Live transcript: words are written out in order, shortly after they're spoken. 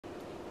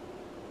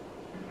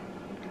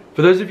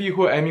For those of you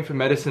who are aiming for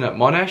medicine at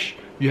Monash,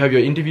 you have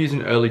your interviews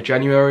in early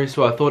January,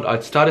 so I thought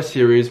I'd start a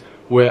series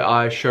where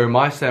I show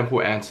my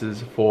sample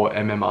answers for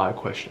MMI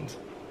questions.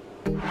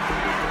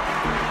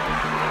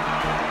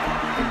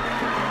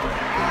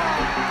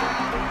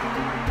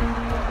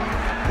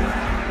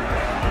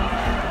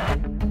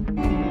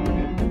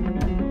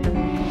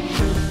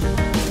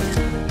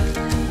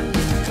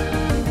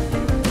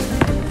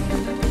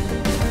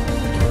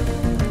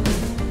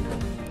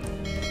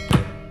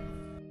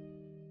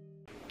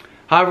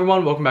 Hi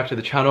everyone, welcome back to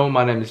the channel.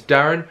 My name is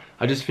Darren.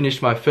 I just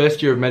finished my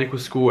first year of medical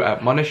school at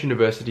Monash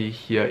University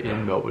here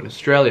in Melbourne,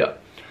 Australia.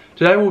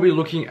 Today we'll be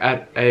looking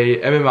at a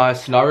MMI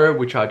scenario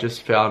which I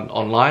just found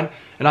online,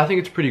 and I think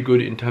it's pretty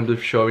good in terms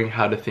of showing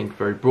how to think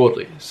very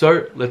broadly.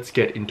 So let's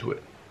get into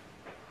it.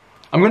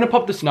 I'm going to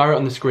pop the scenario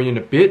on the screen in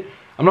a bit.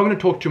 I'm not going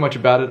to talk too much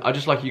about it. I'd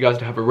just like you guys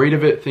to have a read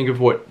of it, think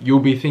of what you'll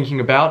be thinking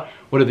about,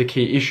 what are the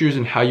key issues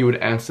and how you would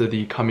answer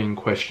the coming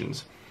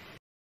questions.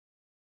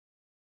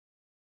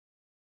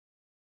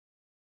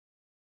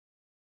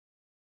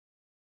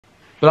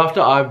 But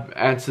after I've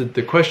answered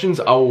the questions,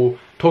 I will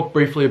talk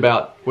briefly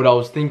about what I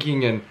was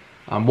thinking and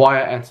why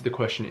I answered the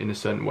question in a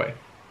certain way.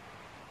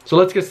 So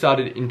let's get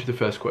started into the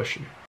first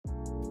question.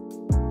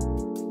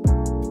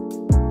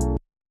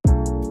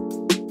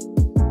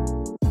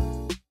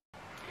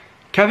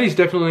 Kathy's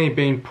definitely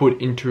been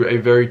put into a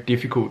very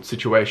difficult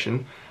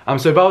situation.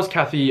 So if I was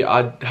Kathy,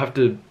 I'd have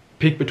to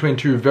pick between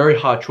two very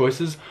hard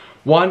choices.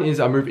 One is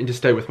I move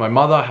interstate with my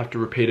mother, I have to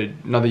repeat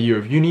another year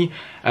of uni.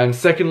 And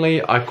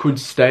secondly, I could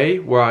stay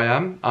where I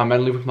am and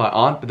live with my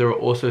aunt, but there are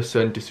also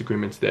certain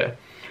disagreements there.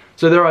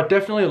 So there are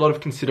definitely a lot of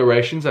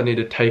considerations I need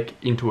to take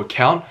into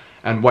account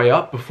and weigh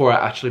up before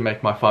I actually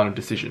make my final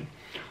decision.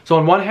 So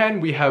on one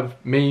hand, we have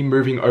me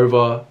moving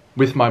over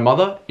with my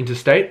mother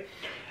interstate.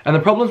 And the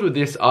problems with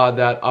this are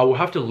that I will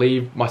have to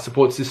leave my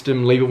support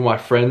system, leave all my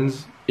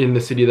friends in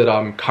the city that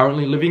I'm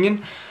currently living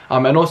in.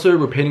 And also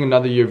repeating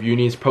another year of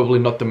uni is probably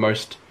not the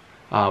most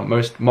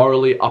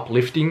morally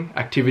uplifting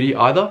activity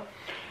either.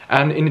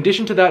 And in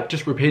addition to that,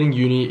 just repeating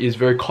uni is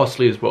very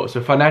costly as well.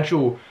 So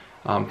financial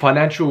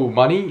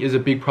money is a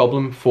big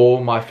problem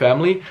for my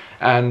family,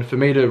 and for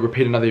me to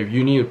repeat another year of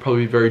uni would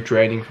probably be very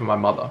draining for my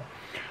mother.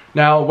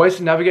 Now, ways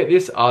to navigate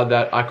this are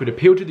that I could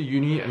appeal to the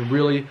uni and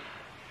really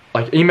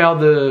email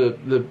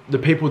the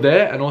people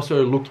there, and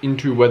also look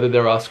into whether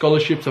there are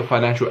scholarships or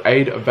financial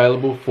aid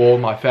available for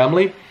my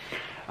family.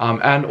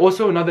 And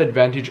also another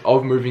advantage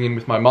of moving in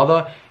with my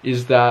mother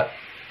is that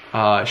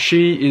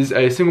she is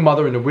a single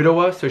mother and a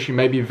widower, so she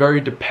may be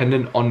very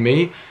dependent on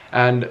me,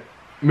 and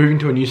moving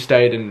to a new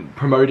state and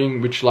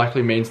promoting, which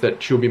likely means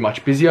that she'll be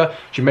much busier,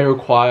 she may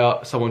require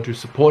someone to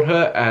support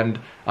her, and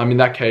in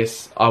that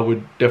case I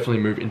would definitely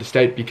move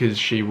interstate because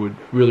she would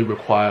really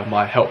require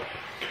my help.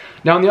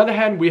 Now on the other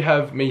hand, we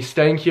have me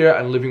staying here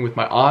and living with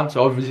my aunt,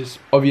 so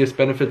obvious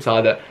benefits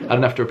are that I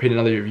don't have to repeat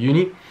another year of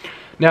uni.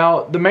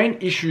 Now, the main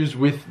issues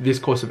with this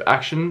course of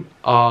action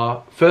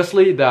are,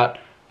 firstly, that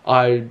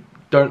I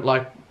don't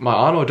like my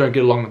aunt or don't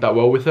get along that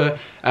well with her,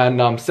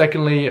 and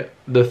secondly,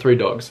 the three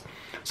dogs.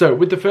 So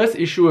with the first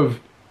issue of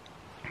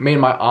me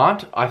and my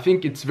aunt, I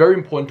think it's very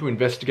important to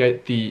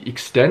investigate the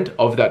extent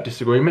of that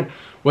disagreement,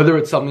 whether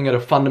it's something at a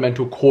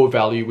fundamental core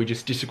value, we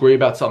just disagree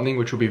about something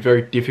which will be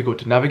very difficult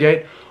to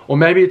navigate, or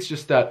maybe it's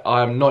just that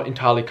I'm not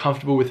entirely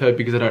comfortable with her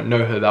because I don't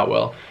know her that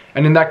well.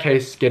 And in that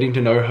case, getting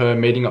to know her,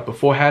 meeting up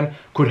beforehand,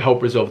 could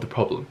help resolve the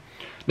problem.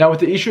 Now with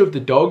the issue of the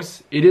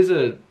dogs, it is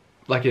an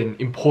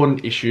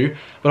important issue,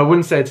 but I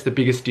wouldn't say it's the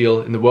biggest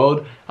deal in the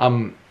world.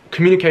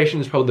 Communication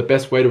is probably the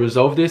best way to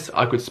resolve this.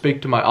 I could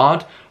speak to my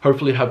aunt,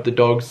 hopefully have the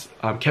dogs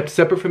kept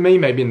separate from me,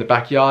 maybe in the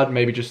backyard,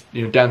 maybe just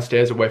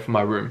downstairs away from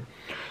my room.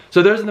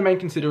 So those are the main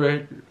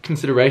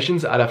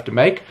considerations I'd have to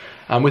make.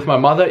 With my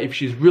mother, if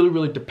she's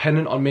really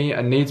dependent on me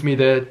and needs me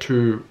there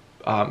to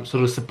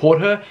sort of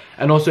support her,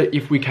 and also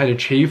if we can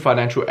achieve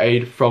financial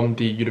aid from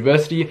the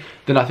university,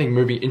 then I think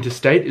moving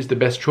interstate is the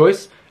best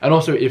choice. And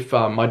also if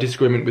my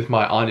disagreement with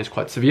my aunt is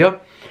quite severe.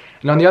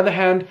 And on the other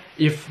hand,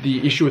 if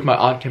the issue with my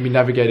aunt can be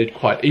navigated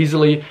quite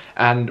easily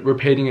and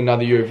repeating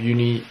another year of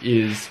uni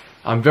is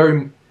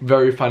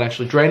very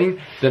financially draining,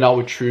 then I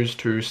would choose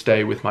to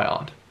stay with my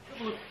aunt.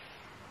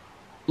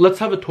 Let's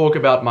have a talk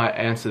about my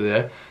answer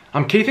there.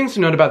 Key things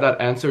to note about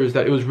that answer is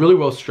that it was really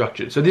well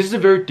structured. So this is a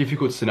very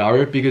difficult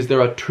scenario because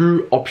there are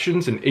two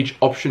options and each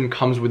option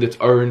comes with its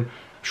own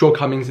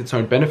shortcomings, its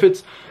own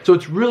benefits. So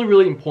it's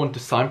really important to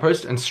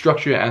signpost and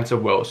structure your answer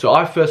well. So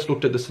I first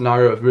looked at the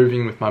scenario of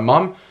moving with my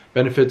mum,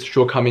 benefits,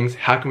 shortcomings,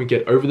 how can we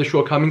get over the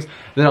shortcomings?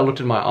 Then I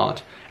looked at my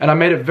aunt. And I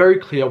made it very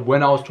clear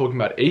when I was talking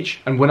about each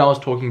and when I was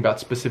talking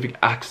about specific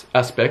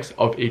aspects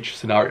of each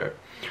scenario.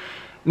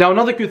 Now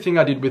another good thing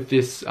I did with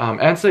this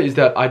answer is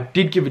that I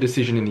did give a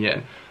decision in the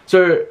end.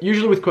 So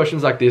usually with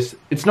questions like this,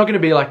 it's not going to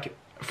be like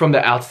from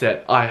the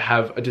outset I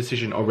have a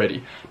decision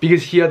already,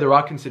 because here there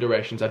are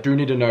considerations. I do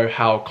need to know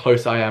how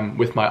close I am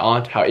with my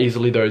aunt, how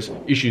easily those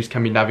issues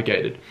can be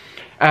navigated.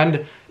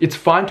 And it's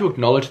fine to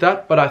acknowledge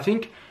that, but I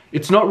think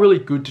it's not really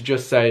good to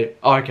just say,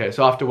 oh, okay,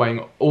 so after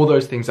weighing all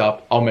those things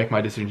up, I'll make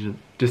my decision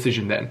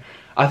decision then.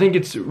 I think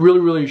it's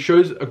really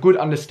shows a good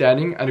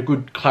understanding and a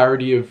good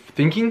clarity of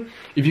thinking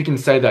if you can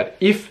say that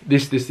if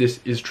this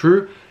is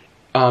true,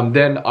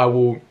 then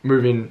I'll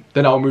move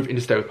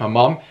interstate with my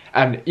mum,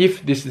 and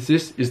if this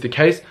is the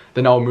case,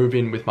 then I'll move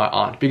in with my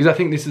aunt, because I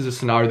think this is a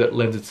scenario that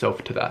lends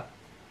itself to that.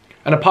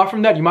 And apart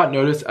from that, you might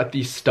notice at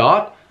the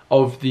start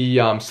of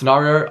the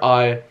scenario,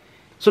 I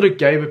sort of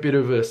gave a bit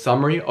of a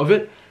summary of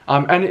it,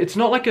 and it's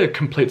not like a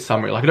complete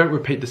summary. Like, I don't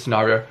repeat the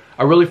scenario.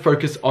 I really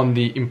focus on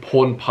the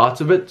important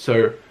parts of it.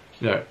 So,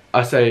 you know,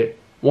 I say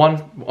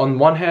on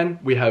one hand,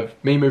 we have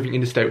me moving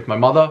interstate with my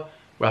mother.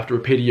 We have to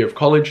repeat a year of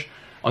college.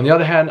 On the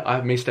other hand, I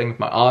have me staying with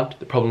my aunt,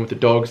 the problem with the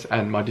dogs,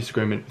 and my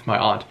disagreement with my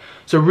aunt.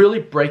 So really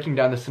breaking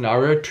down the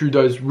scenario to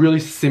those really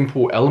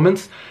simple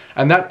elements,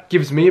 and that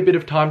gives me a bit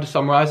of time to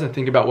summarize and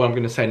think about what I'm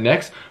going to say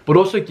next, but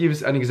also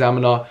gives an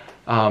examiner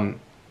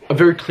a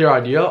very clear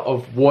idea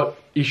of what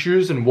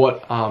issues and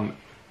what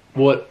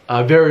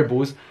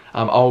variables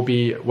I'll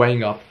be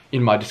weighing up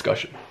in my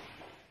discussion.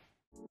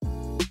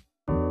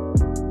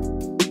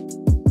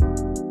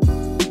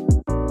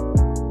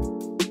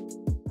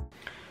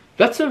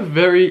 That's a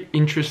very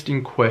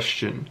interesting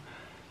question.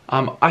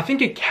 I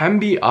think it can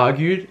be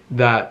argued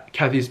that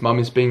Kathy's mum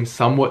is being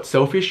somewhat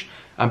selfish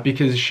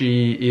because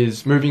she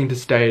is moving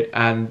interstate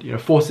and, you know,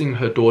 forcing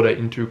her daughter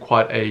into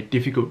quite a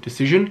difficult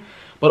decision.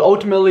 But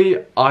ultimately,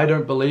 I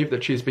don't believe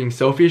that she's being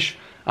selfish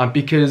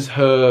because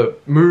her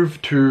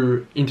move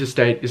to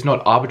interstate is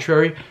not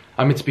arbitrary.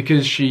 It's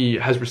because she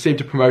has received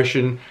a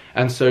promotion,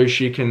 and so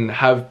she can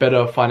have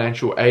better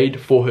financial aid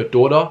for her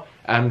daughter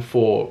and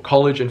for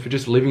college and for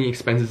just living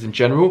expenses in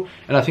general.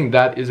 And I think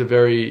that is a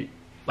very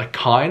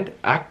kind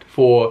act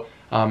for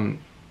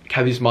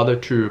Kathy's mother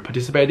to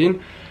participate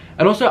in.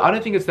 And also, I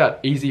don't think it's that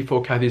easy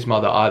for Kathy's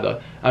mother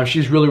either.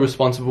 She's really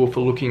responsible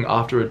for looking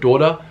after her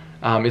daughter.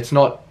 It's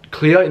not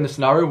clear in the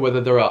scenario whether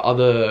there are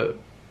other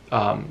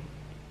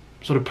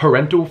sort of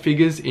parental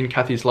figures in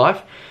Kathy's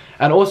life.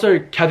 And also,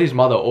 Kathy's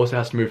mother also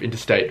has to move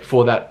interstate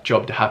for that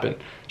job to happen.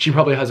 She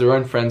probably has her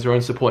own friends, her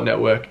own support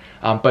network,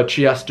 but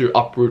she has to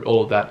uproot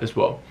all of that as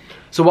well.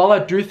 So while I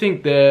do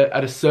think there,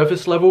 at a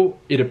surface level,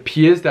 it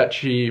appears that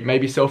she may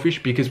be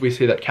selfish because we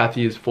see that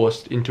Kathy is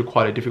forced into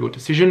quite a difficult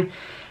decision.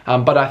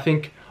 But I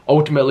think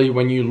ultimately,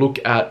 when you look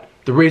at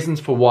the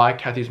reasons for why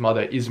Kathy's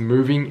mother is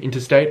moving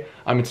interstate,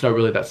 it's not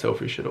really that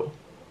selfish at all.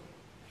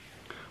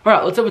 All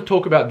right, let's have a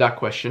talk about that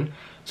question.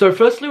 So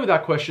firstly, with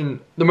that question,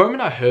 the moment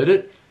I heard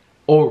it,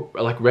 or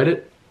read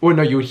it, or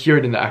no, you would hear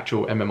it in the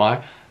actual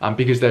MMI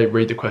because they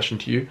read the question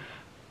to you,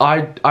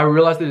 I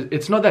realized that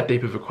it's not that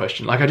deep of a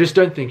question. I just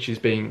don't think she's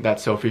being that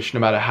selfish no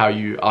matter how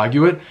you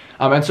argue it.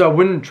 And so I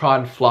wouldn't try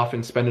and fluff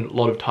and spend a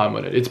lot of time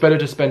on it. It's better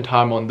to spend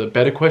time on the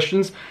better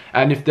questions.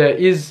 And if there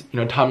is,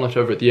 time left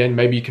over at the end,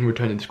 maybe you can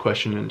return to this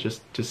question and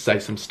just say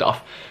some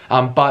stuff.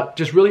 But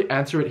just really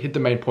answer it, hit the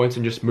main points,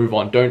 and just move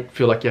on. Don't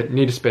feel like you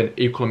need to spend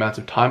equal amounts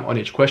of time on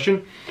each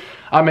question.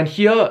 And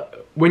here,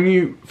 when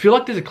you feel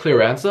like there's a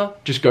clear answer,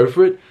 just go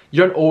for it. You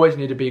don't always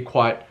need to be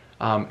quite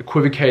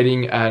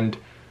equivocating and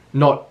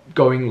not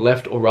going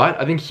left or right.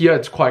 I think here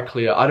it's quite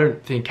clear. I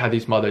don't think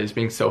Kathy's mother is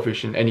being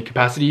selfish in any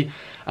capacity,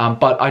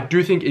 but I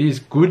do think it is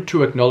good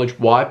to acknowledge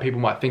why people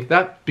might think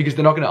that, because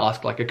they're not going to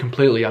ask a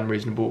completely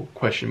unreasonable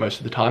question most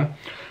of the time.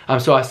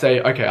 So I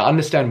say, okay, I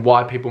understand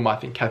why people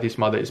might think Kathy's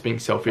mother is being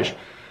selfish,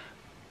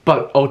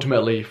 but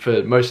ultimately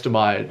for most of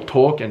my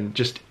talk and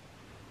just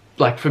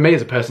for me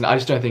as a person, I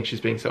just don't think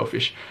she's being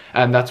selfish,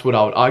 and that's what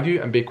I would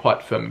argue and be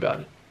quite firm about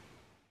it.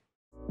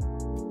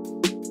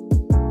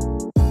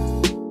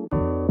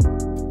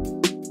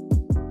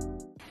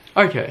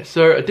 Okay,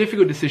 so a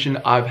difficult decision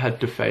I've had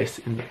to face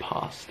in the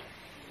past.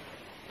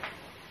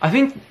 I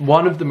think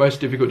one of the most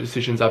difficult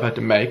decisions I've had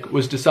to make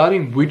was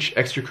deciding which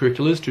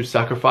extracurriculars to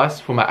sacrifice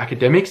for my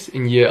academics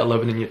in year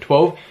 11 and year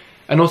 12,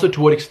 and also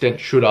to what extent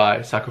should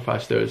I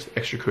sacrifice those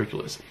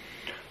extracurriculars.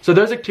 So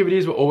those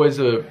activities were always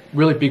a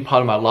really big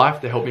part of my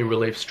life. They helped me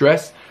relieve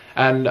stress,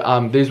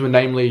 and these were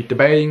namely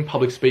debating,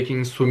 public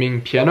speaking,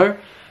 swimming, piano.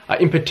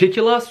 In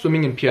particular,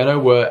 swimming and piano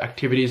were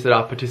activities that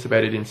I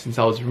participated in since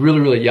I was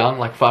really young,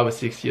 5 or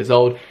 6 years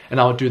old, and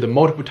I would do them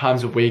multiple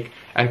times a week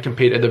and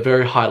compete at a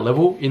very high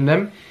level in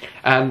them.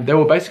 And they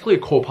were basically a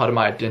core part of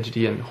my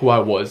identity and who I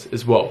was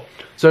as well.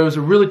 So it was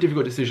a really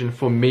difficult decision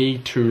for me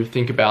to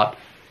think about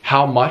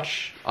how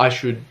much I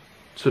should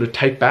sort of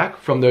take back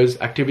from those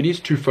activities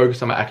to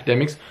focus on my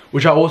academics,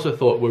 which I also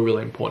thought were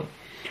really important.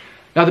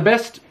 Now, the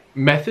best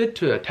method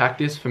to attack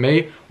this for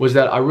me was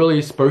that I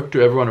really spoke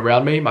to everyone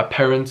around me, my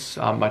parents,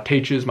 my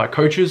teachers, my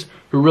coaches,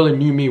 who really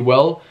knew me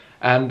well,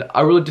 and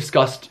I really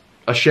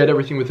I shared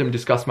everything with them,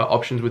 discussed my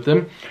options with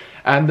them.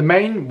 And the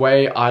main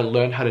way I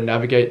learned how to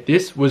navigate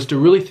this was to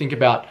really think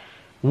about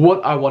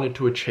what I wanted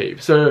to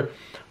achieve. So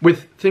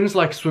with things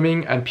like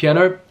swimming and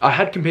piano, I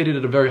had competed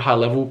at a very high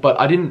level, but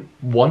I didn't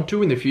want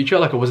to in the future.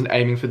 I wasn't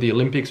aiming for the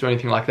Olympics or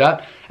anything like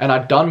that. And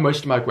I'd done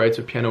most of my grades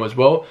for piano as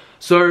well.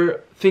 So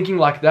thinking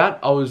like that,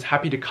 I was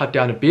happy to cut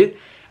down a bit.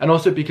 And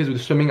also because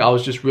with swimming, I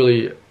was just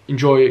really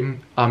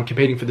enjoying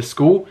competing for the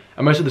school.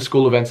 And most of the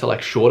school events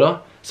are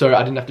shorter, so I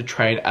didn't have to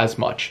train as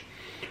much.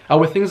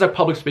 With things like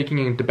public speaking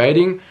and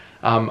debating,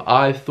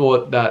 I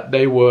thought that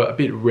they were a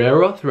bit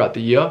rarer throughout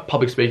the year.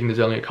 Public speaking, there's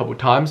only a couple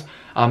times.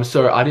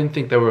 So I didn't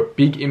think they were a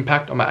big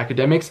impact on my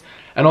academics.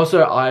 And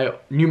also I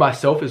knew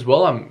myself as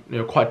well. I'm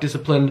quite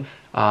disciplined,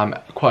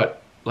 quite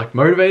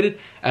motivated.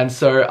 And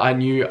so I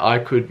knew I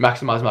could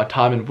maximize my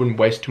time and wouldn't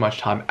waste too much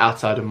time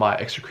outside of my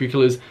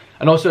extracurriculars.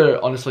 And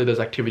also, honestly, those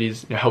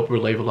activities help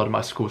relieve a lot of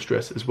my school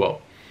stress as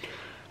well.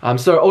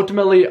 So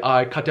ultimately,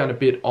 I cut down a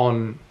bit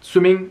on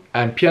swimming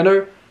and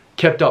piano,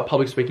 kept up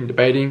public speaking,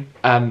 debating,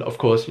 and of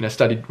course,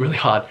 studied really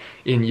hard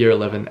in year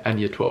 11 and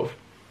year 12.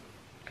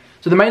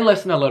 So the main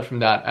lesson I learned from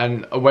that,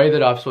 and a way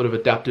that I've sort of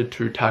adapted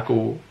to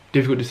tackle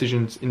difficult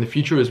decisions in the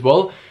future as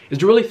well, is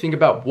to really think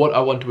about what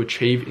I want to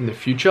achieve in the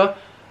future,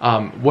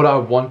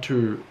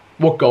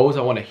 what goals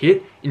I want to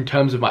hit in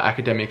terms of my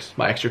academics,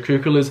 my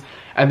extracurriculars,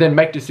 and then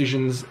make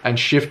decisions and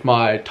shift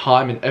my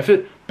time and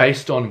effort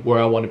based on where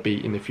I want to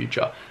be in the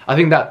future. I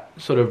think that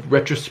sort of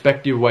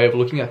retrospective way of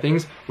looking at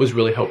things was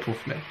really helpful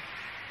for me.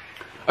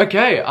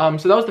 Okay,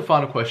 so that was the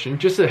final question.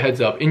 Just a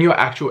heads up, in your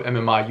actual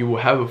MMI, you will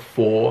have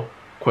 4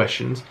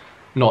 questions,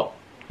 not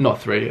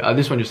 3.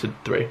 This one just said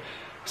 3.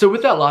 So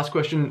with that last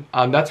question,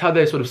 that's how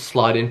they sort of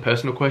slide in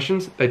personal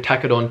questions. They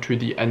tack it on to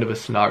the end of a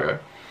scenario.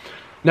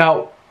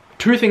 Now,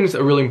 2 things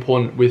are really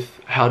important with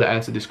how to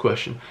answer this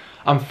question.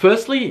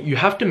 Firstly, you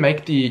have to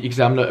make the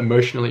examiner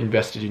emotionally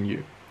invested in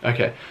you.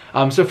 Okay,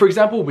 so for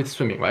example, with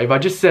swimming, right? If I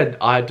just said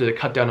I had to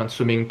cut down on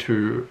swimming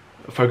to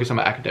focus on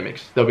my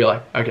academics, they'll be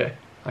like, okay,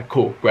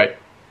 cool, great.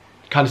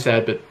 Kind of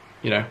sad, but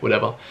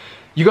whatever.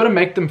 You got to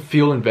make them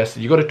feel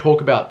invested. You got to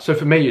talk about, so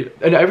for me,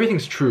 and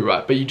everything's true,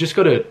 right? But you just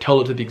got to tell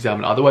it to the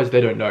examiner, otherwise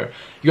they don't know.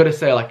 You got to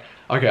say like,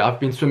 okay, I've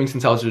been swimming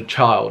since I was a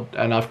child,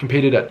 and I've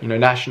competed at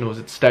nationals,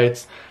 at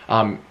states.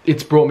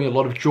 It's brought me a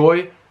lot of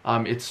joy.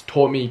 It's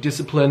taught me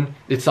discipline.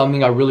 It's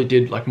something I really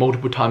did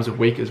multiple times a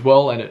week as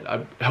well, and it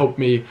helped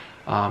me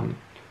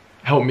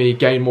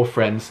gain more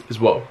friends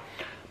as well.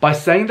 By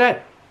saying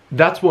that,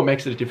 that's what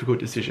makes it a difficult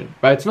decision,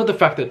 right? It's not the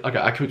fact that, okay,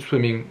 I quit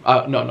swimming,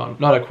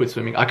 not I quit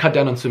swimming, I cut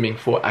down on swimming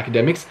for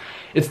academics.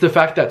 It's the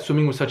fact that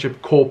swimming was such a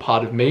core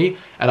part of me,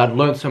 and I'd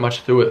learned so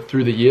much through it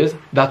through the years.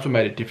 That's what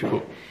made it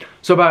difficult.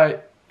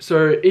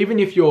 So even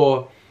if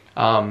your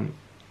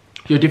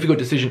difficult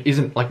decision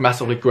isn't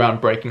massively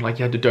groundbreaking, like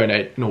you had to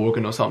donate an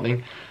organ or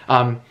something,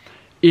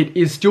 it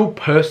is still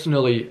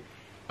personally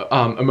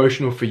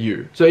emotional for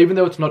you. So even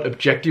though it's not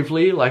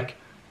objectively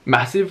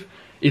massive,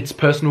 it's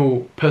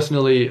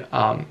personally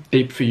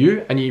deep for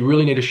you, and you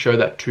really need to show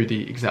that to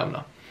the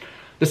examiner.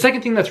 The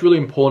second thing that's really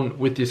important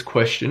with this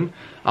question,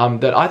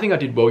 that I think I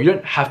did well, you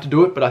don't have to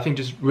do it, but I think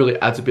just really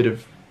adds a bit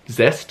of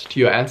zest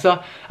to your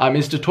answer,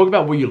 is to talk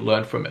about what you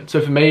learned from it.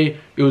 So for me,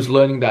 it was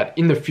learning that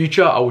in the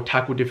future, I will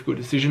tackle difficult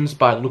decisions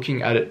by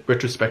looking at it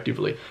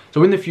retrospectively.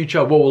 So in the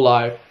future, what will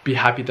I be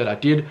happy that I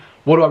did?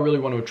 What do I really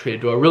want to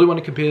achieve? Do I really want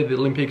to compete at the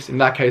Olympics? In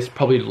that case,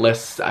 probably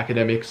less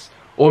academics,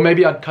 or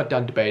maybe I'd cut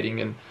down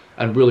debating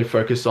and really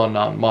focus on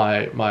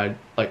my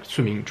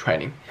swimming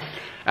training.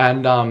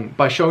 And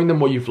by showing them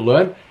what you've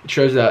learned, it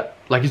shows that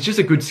it's just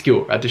a good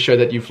skill, right, to show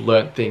that you've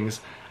learned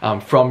things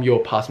from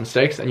your past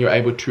mistakes and you're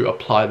able to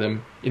apply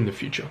them in the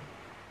future.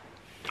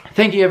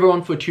 Thank you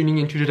everyone for tuning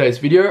into today's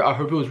video. I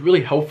hope it was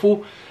really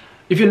helpful.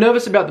 If you're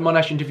nervous about the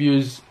Monash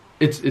interviews,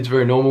 it's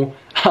very normal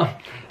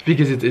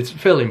because it's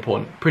fairly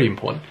important, pretty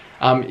important.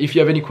 If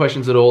you have any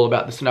questions at all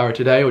about the scenario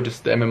today or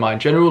just the MMI in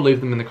general,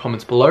 leave them in the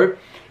comments below.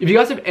 If you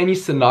guys have any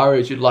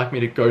scenarios you'd like me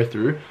to go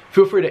through,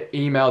 feel free to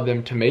email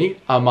them to me.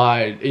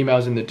 My email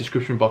is in the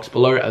description box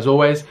below as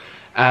always.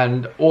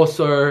 And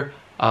also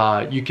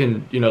you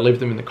can leave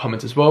them in the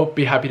comments as well.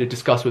 Be happy to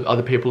discuss with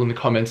other people in the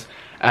comments,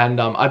 and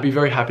I'd be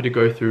very happy to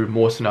go through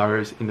more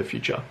scenarios in the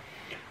future.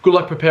 Good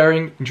luck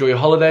preparing, enjoy your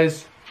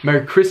holidays,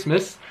 Merry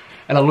Christmas,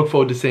 and I look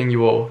forward to seeing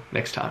you all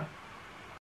next time.